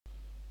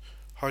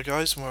Hi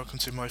guys, and welcome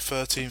to my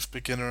 13th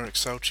beginner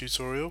Excel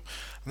tutorial.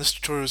 And this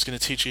tutorial is going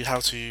to teach you how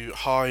to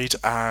hide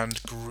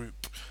and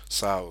group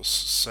cells.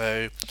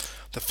 So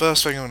the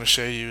first thing I'm going to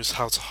show you is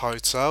how to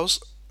hide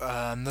cells,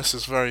 and this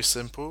is very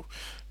simple.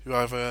 You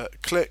either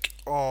click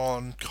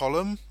on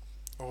column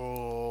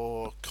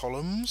or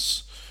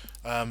columns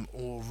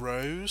or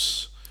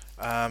rows,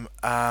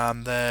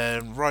 and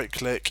then right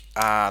click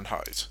and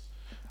hide,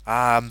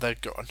 and they're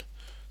gone.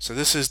 So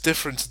this is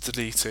different to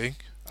deleting,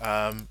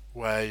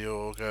 where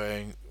you're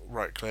going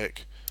right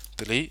click,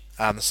 delete,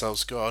 and the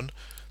cell's gone.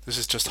 This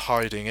is just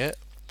hiding it,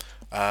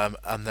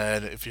 and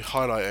then if you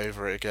highlight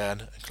over it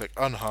again and click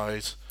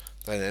unhide,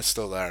 then it's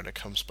still there and it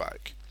comes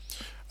back.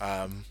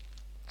 You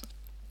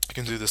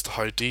can do this to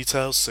hide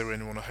details, so when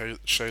you want to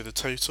show the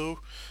total,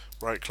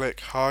 right click,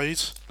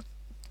 hide.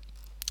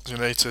 You'll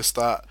notice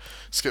that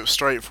skips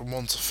straight from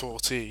 1 to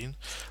 14.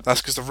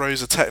 That's because the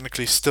rows are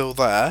technically still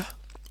there.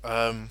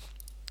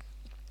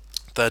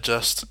 They're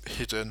just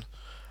hidden,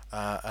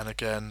 and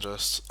again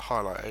just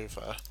highlight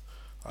over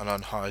and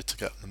unhide to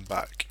get them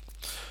back.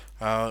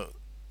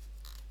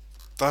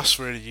 That's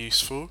really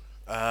useful,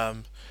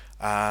 and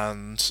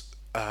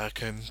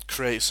can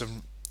create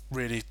some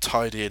really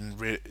tidy and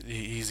really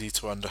easy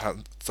to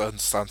understand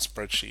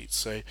spreadsheets.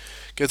 So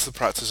get to the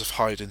practice of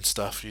hiding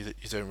stuff you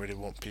don't really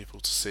want people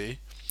to see.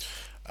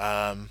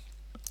 And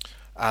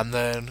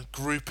then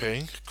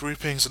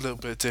grouping's a little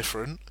bit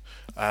different,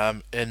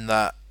 in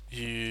that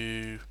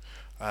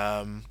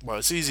well,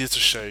 it's easier to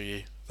show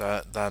you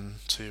than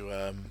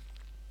to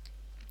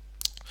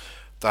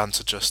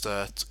just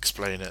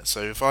explain it.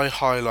 So if I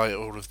highlight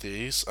all of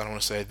these and I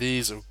want to say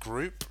these are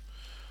group,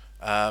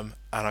 and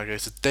I go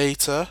to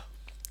data,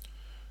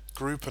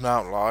 group and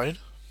outline,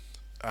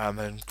 and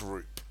then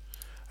group,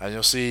 and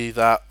you'll see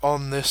that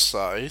on this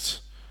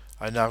side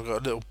I now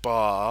got a little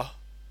bar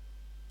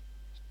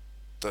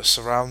that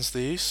surrounds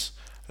these,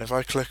 and if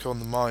I click on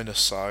the minus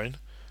sign,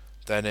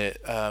 then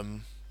it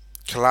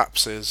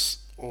collapses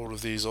all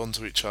of these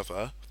onto each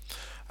other,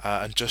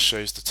 and just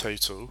shows the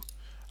total,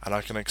 and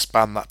I can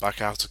expand that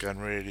back out again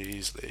really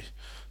easily.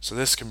 So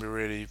this can be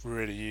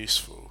really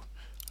useful,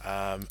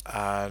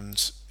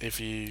 and if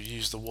you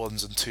use the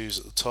ones and twos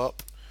at the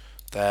top,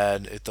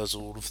 then it does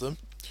all of them.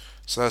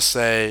 So let's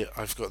say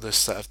I've got this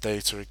set of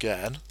data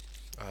again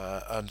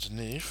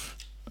underneath,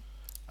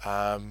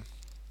 and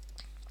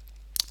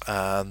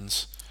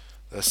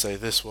let's say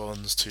this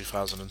one's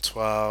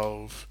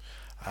 2012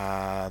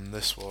 and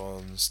this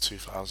one's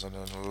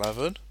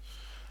 2011,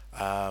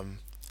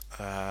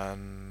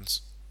 and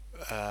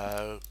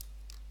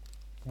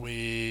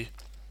we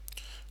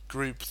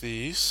group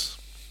these.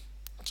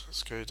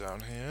 Let's go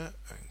down here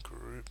and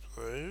group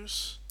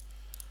those.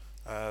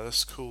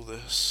 Let's call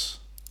this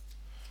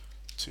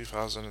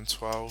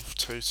 2012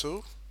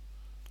 total.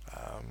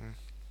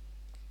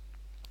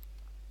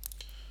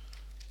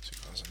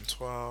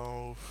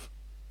 2012.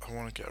 I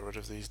want to get rid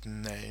of these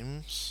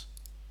names.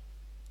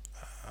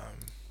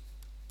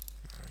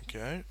 There we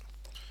go.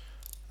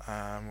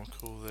 And we'll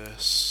call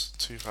this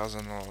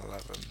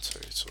 2011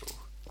 total.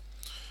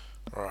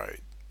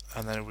 Right,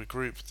 and then we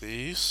group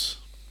these.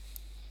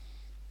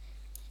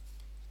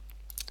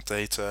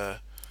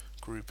 Data,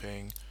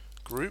 grouping,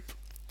 group.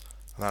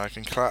 And then I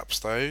can collapse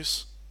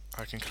those.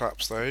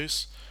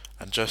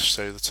 And just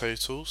show the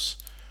totals.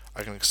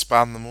 I can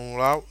expand them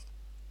all out.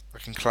 I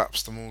can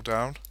collapse them all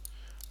down.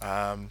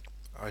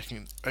 I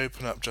can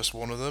open up just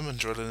one of them and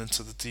drill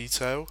into the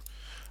detail.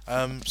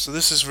 So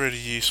this is really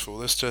useful.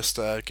 This just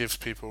gives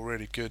people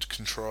really good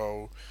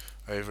control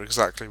over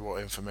exactly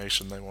what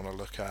information they want to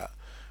look at,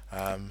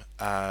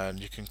 and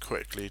you can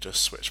quickly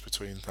just switch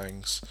between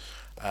things.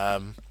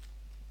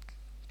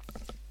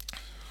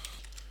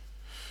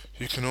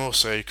 You can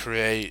also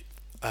create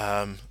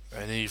an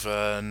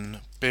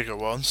even bigger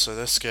one. So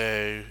let's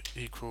go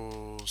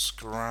equals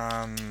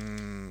grand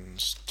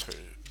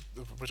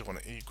we don't want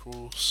it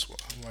equals,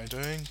 what am I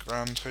doing?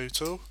 Grand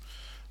total.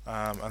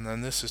 And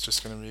then this is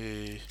just going to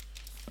be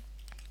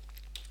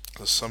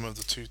the sum of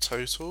the two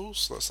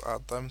totals. Let's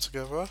add them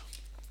together.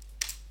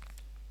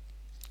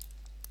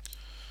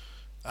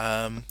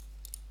 And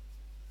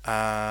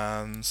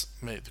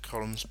make the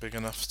columns big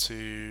enough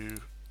to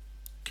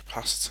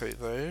capacitate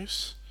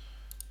those.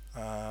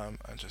 And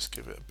just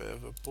give it a bit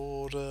of a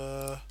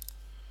border.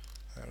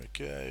 There we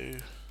go.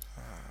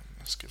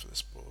 Let's give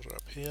this border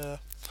up here.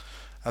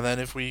 And then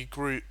if we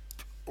group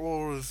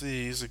all of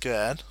these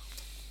again,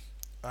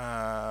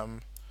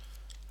 and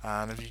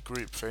if you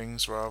group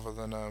things rather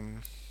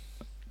than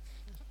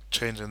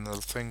changing the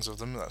things of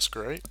them, that's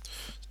great.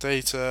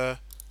 Data,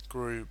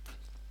 group,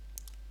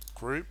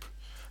 group.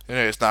 You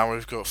notice now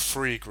we've got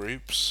three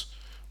groups.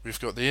 We've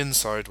got the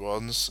inside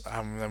ones,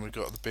 and then we've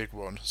got the big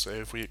one. So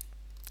if we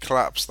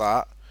collapse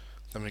that,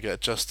 then we get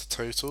just the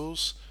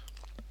totals.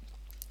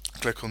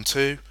 Click on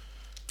 2,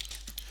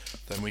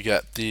 then we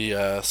get the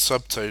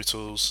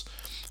subtotals.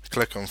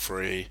 Click on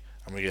 3,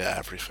 and we get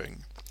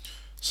everything.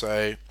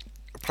 So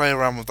play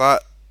around with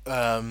that,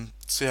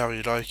 see how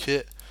you like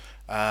it.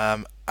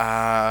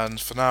 And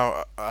for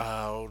now,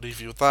 I'll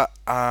leave you with that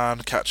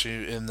and catch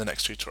you in the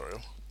next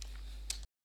tutorial.